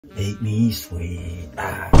Make me sweat.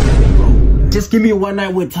 Bro. Just give me one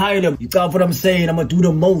night with Tyla. You got what I'm saying? I'ma do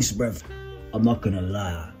the most, bruv. I'm not gonna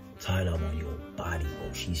lie. Tyla, I'm on your body,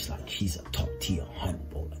 bro. She's a top tier hunt,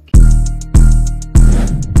 bro.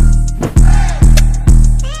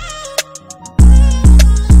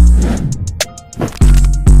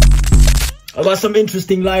 I got some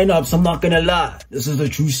interesting lineups, I'm not gonna lie. This is a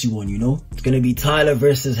juicy one, you know? It's gonna be Tyla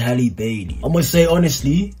versus Halle Bailey. I'm gonna say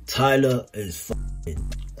honestly, Tyla is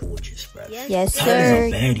fucking gorgeous, bro. Yes, sir.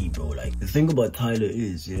 Tyla's a baddie, bro. Like, the thing about Tyla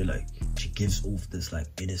is, yeah, like, she gives off this, like,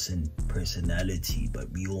 innocent personality,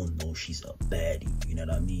 but we all know she's a baddie, you know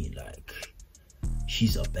what I mean? Like,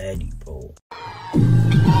 she's a baddie, bro.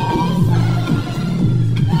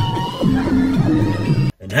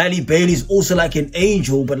 And Halle Bailey's also like an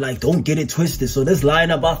angel, but like, don't get it twisted. So this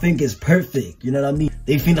lineup, I think, is perfect. You know what I mean?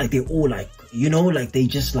 They feel like they're all like, you know, like they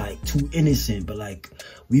just like too innocent. But like,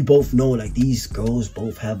 we both know like these girls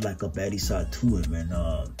both have like a baddie side to them.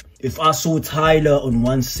 And if I saw Tyla on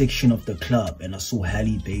one section of the club and I saw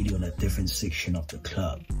Halle Bailey on a different section of the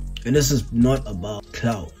club, and this is not about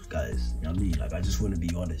clout, guys, you know what I mean? Like, I just want to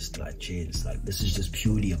be honest, like, cheers. Like, this is just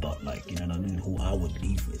purely about, like, you know what I mean, who I would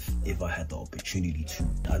leave with if I had the opportunity to.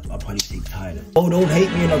 I'd probably take Tyla. Oh, don't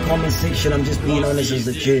hate me in the comment section. I'm just being honest as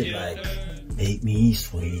a kid. Like, make me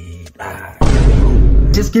sweat.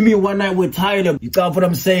 Just give me one night with Tyla. You got what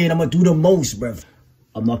I'm saying? I'm gonna do the most, bruv.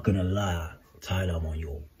 I'm not gonna lie. Tyla, I'm on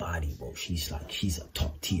your body, bro. She's a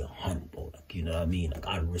top tier hunt, bro. Like, you know what I mean? Like,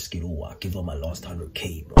 I'd risk it all. I'd give her my last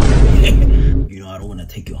 100K, bro. You know, I don't want to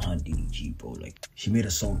take your hunt, DDG, bro. Like, she made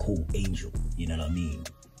a song called Angel. You know what I mean?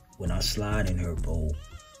 When I slide in her, bro,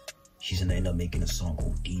 she's gonna end up making a song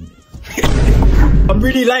called Demon. I'm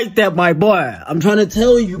really like that, my boy. I'm trying to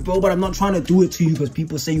tell you, bro, but I'm not trying to do it to you because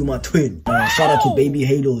people say you're my twin. Shout out to Baby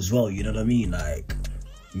Halo as well, you know what I mean? Like,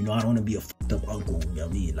 you know, I don't want to be a fucked up uncle, you know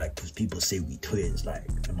what I mean? Like, because people say we twins, like,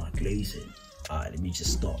 am I glazing? Alright, let me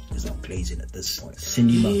just stop, because I'm glazing at this point.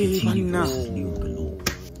 Cindy Makhathini versus Lira Galore.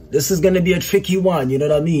 This is going to be a tricky one, you know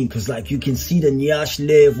what I mean? Because, like, you can see the nyash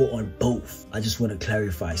level on both. I just want to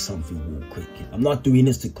clarify something real quick. I'm not doing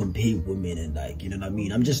this to compare women and, like, you know what I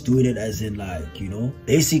mean? I'm just doing it as in, like, you know,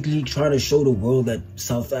 basically trying to show the world that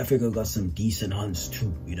South Africa got some decent hunts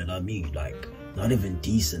too, you know what I mean? Like, not even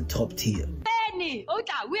decent, top tier. We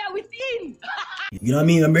are within. You know what I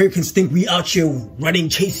mean? Americans think we out here running,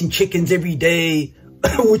 chasing chickens every day,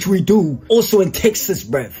 which we do. Also in Texas,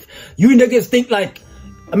 bruv. You niggas think like,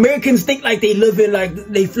 Americans think like they live in like,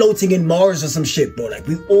 they floating in Mars or some shit, bro. Like,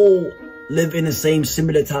 we all live in the same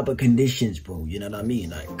similar type of conditions, bro. You know what I mean?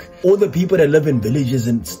 Like, all the people that live in villages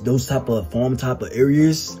and those type of farm type of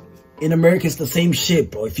areas, in America, it's the same shit,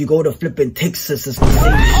 bro. If you go to flipping Texas, it's the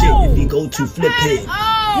same shit. If you go to flipping,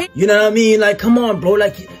 you know what I mean? Like, come on, bro.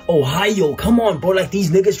 Like, Ohio, come on, bro. Like, these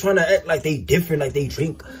niggas trying to act like they different, like they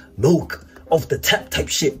drink milk off the tap type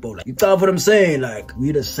shit, bro. Like, you got what I'm saying? Like,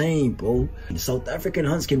 we the same, bro. South African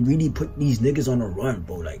hunts can really put these niggas on a run,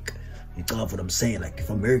 bro. Like, you got what I'm saying? Like, if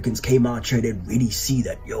Americans came out here, they'd really see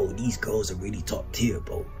that, yo, these girls are really top tier,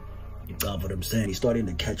 bro. You got what I'm saying? He's starting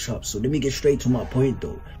to catch up. So let me get straight to my point,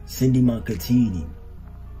 though. Cindy Makhathini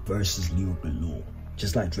versus Lira Galore.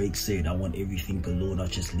 Just like Drake said, I want everything galore, not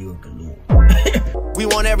just Lira Galore. We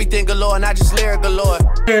want everything galore, not just Lira Galore.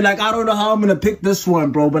 Yeah, like, I don't know how I'm gonna pick this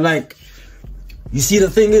one, bro, but like, you see, the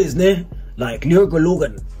thing is, ne? Like, Lira Galore's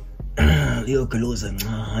a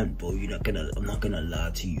hunt, bro. I'm not gonna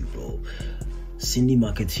lie to you, bro. Cindy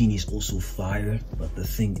Makhathini's also fire, but the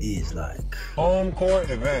thing is, like, home court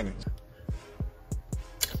advantage.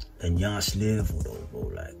 The nyash level, though, bro.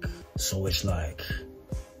 Like, so it's like,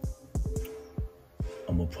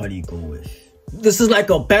 I'm gonna probably go with, this is like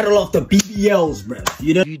a battle of the BBLs, bro.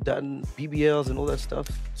 You know? You done BBLs and all that stuff?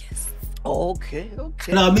 Yes. Oh, okay. You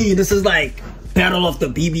know what I mean? This is like battle of the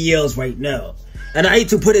BBLs right now. And I hate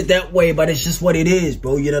to put it that way, but it's just what it is,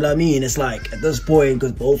 bro. You know what I mean? It's like, at this point,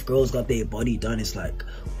 because both girls got their body done, it's like,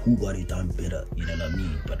 who got it done better? You know what I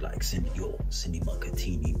mean? But like, Cindy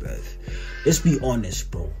Makhathini, bro. Let's be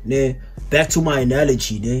honest, bro. Nah, back to my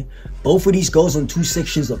analogy, nah. Both of these girls on two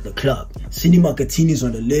sections of the club. Cindy Makhathini's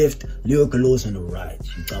on the left, Lira Galore's on the right.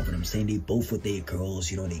 You got what I'm saying? They both with their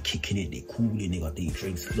girls, you know, they kicking it, they cooling, they got their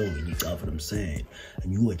drinks flowing. You got what I'm saying?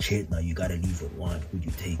 And you a chick now, you gotta leave with one. Who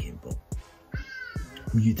you taking, bro?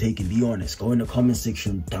 Who you taking? Be honest. Go in the comment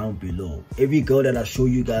section down below. Every girl that I show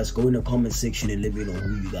you guys, go in the comment section and let me know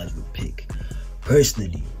who you guys would pick.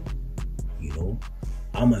 Personally, you know,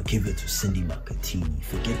 I'm gonna give it to Cindy Makhathini.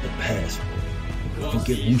 Forget the past, bro.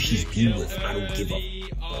 Forget who she's been with. I don't give a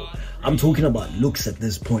fuck, bro. I'm talking about looks at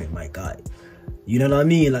this point, my guy. You know what I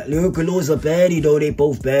mean? Like, Lira Galore's a baddie though. They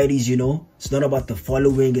both baddies, you know? It's not about the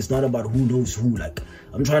following. It's not about who knows who. Like,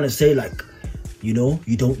 I'm trying to say, like, you know,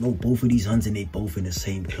 you don't know both of these huns and they both in the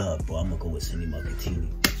same club. But I'm gonna go with Seema Makhathini.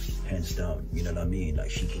 Hands down. You know what I mean? Like,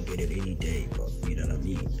 she can get it any day, bro. You know what I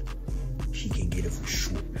mean? She can get it for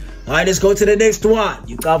sure. Alright, let's go to the next one.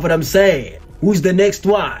 You got what I'm saying? Who's the next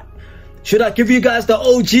one? Should I give you guys the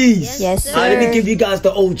OGs? Yes, sir. Alright, let me give you guys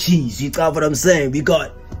the OGs. You got what I'm saying? We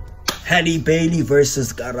got Halle Bailey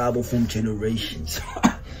versus Karabo from Generations.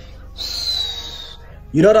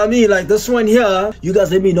 You know what I mean? Like, this one here, you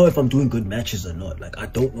guys let me know if I'm doing good matches or not. Like, I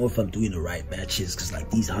don't know if I'm doing the right matches, because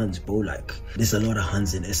like these huns, bro, like there's a lot of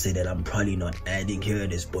huns in SA that I'm probably not adding here.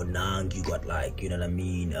 There's Bonang, you got like, you know what I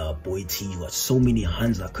mean, Boy T, you got so many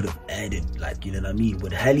huns I could have added, like, you know what I mean.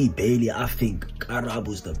 With Halle Bailey, I think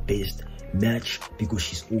Karabo's the best match because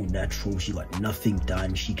she's all natural. She got nothing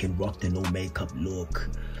done. She can rock the no makeup look.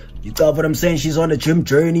 You got what I'm saying? She's on the gym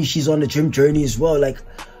journey. She's on the gym journey as well. Like,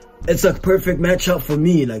 it's a perfect matchup for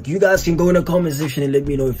me. Like, you guys can go in the comment section and let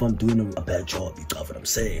me know if I'm doing a bad job. You got what I'm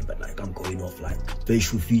saying? But like, I'm going off like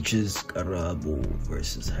facial features. Karabo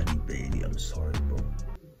versus Halle Bailey. I'm sorry, bro.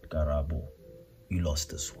 Karabo, you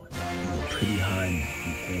lost this one. You're pretty high.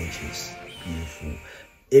 You're gorgeous, beautiful.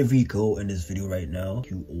 Every girl in this video right now,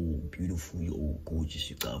 you all beautiful, you all gorgeous.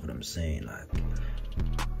 You got what I'm saying? Like,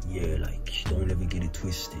 yeah, like, don't ever get it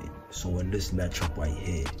twisted. So in this matchup right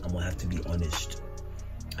here, I'm gonna have to be honest.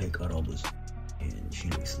 I got almost, and she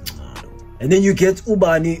looks mad. And then you get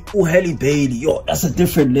Ubani, Halle Bailey. Yo, that's a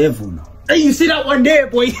different level now. Hey, you see that one there,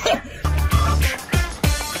 boy?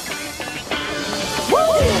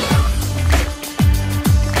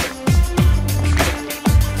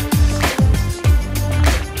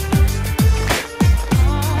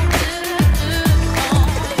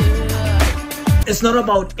 It's not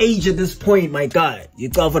about age at this point, my guy. You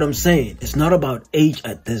got what I'm saying? It's not about age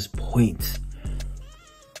at this point.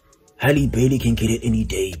 Halle Bailey can get it any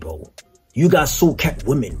day, bro. You guys so cat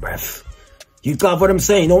women, bruv. You got what I'm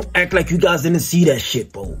saying? Don't act like you guys didn't see that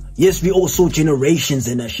shit, bro. Yes, we all saw Generations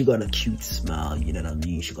and that she got a cute smile. You know what I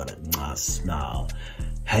mean? She got a smile.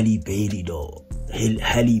 Halle Bailey, though.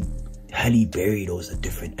 Halle Berry, though, is a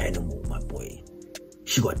different animal, my boy.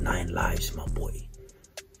 She got 9 lives, my boy.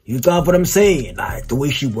 You got what I'm saying? Like, the way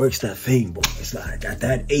she works that thing, bro. It's like, at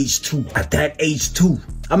that age too. At that age too.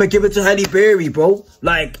 I'm gonna give it to Halle Berry, bro.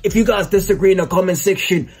 Like, if you guys disagree in the comment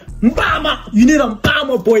section, Mbama! You need a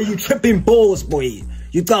Mbama, boy. You tripping balls, boy.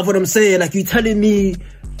 You got what I'm saying? Like, you telling me...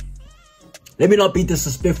 Let me not be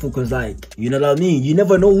disrespectful, because, like, you know what I mean? You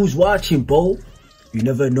never know who's watching, bro. You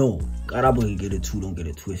never know. Karabo can get it too, don't get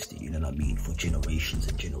it twisted. You know what I mean? For generations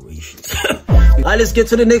and generations. Alright, let's get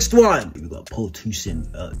to the next one. We got Pear Thusi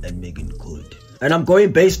and Megan Good. And I'm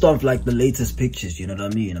going based off like the latest pictures, you know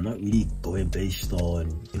what I mean? I'm not really going based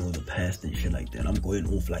on, you know, the past and shit like that. I'm going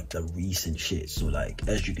off like the recent shit. So like,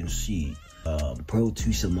 as you can see, Pear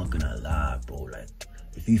Thusi, I'm not gonna lie, bro. Like,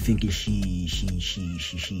 if you thinking she's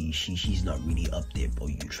not really up there, bro,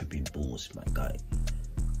 you tripping balls, my guy.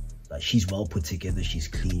 Like, she's well put together, she's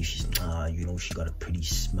clean, she's, you know, she got a pretty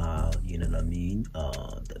smile, you know what I mean?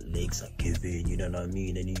 The legs are giving, you know what I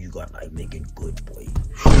mean? And then you got, like, Megan Good, boy.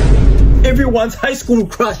 Everyone's high school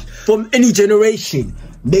crush from any generation.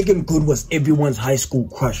 Megan Good was everyone's high school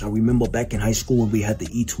crush. I remember back in high school when we had the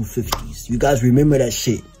E250s. You guys remember that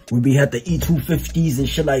shit? When we had the E250s and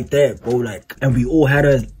shit like that, bro, like, and we all had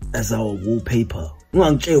her as our wallpaper.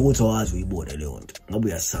 I'm telling you telling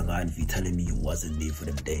me you wasn't there for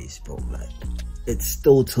them days, bro. Like, it's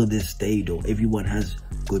still to this day though. Everyone has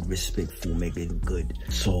good respect for Megan Good.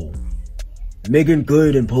 So Megan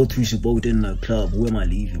Good and Pear Thusi both in the club. Who am I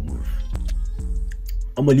leaving with?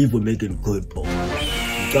 I'm gonna leave with Megan Good, bro.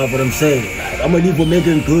 You got what I'm saying? Like, I'm gonna leave with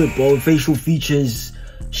Megan Good, bro. Facial features,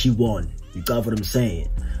 she won. You got what I'm saying?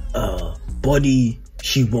 Body,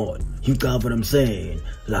 she won. You got what I'm saying?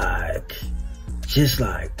 Like, just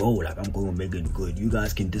like, bro, like, I'm going with Megan Good. You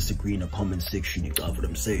guys can disagree in the comment section. You got what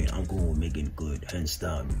I'm saying? I'm going with Megan Good, hands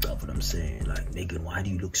down. You got what I'm saying? Like, Megan, why do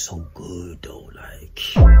you look so good, though? Like,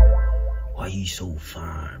 why you so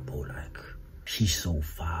fine, bro? Like, she's so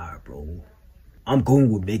fire, bro. I'm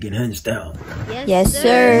going with Megan, hands down. Yes,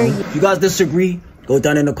 sir. If you guys disagree, go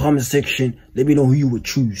down in the comment section. Let me know who you would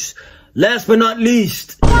choose. Last but not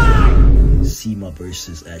least, Seema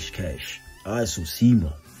versus Kash. Alright, so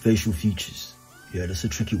Seema, facial features. Yeah, that's a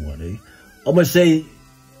tricky one, eh? I'm gonna say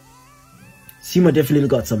Seema definitely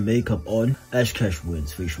got some makeup on. Kash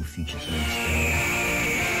wins, facial features,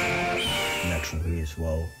 natural hair as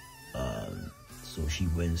well. So she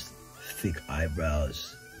wins. Thick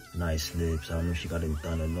eyebrows, nice lips. I don't know if she got them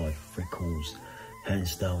done or not. Freckles,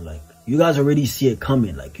 hands down, like, you guys already see it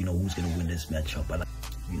coming, like, you know, who's gonna win this matchup. But like,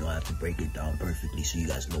 you know, I have to break it down perfectly so you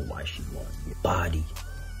guys know why she won. Body.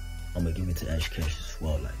 I'm gonna give it to Kash as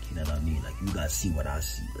well, like, you know what I mean? Like, you guys see what I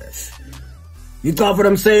see, bruh. You got what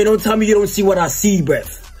I'm saying? Don't tell me you don't see what I see,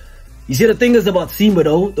 bruh. You see, the thing is about Seema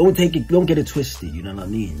though, don't get it twisted, you know what I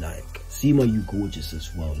mean? Like, Seema, you gorgeous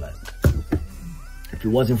as well, like, if it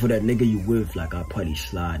wasn't for that nigga you with, like, I'd probably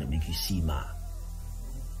slide and make you Seema.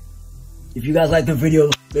 If you guys like the video,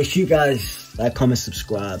 make sure you guys like, comment,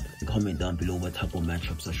 subscribe, and comment down below what type of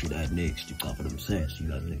matchups I should add next. You got what I'm saying? See you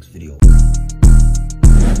guys in the next video.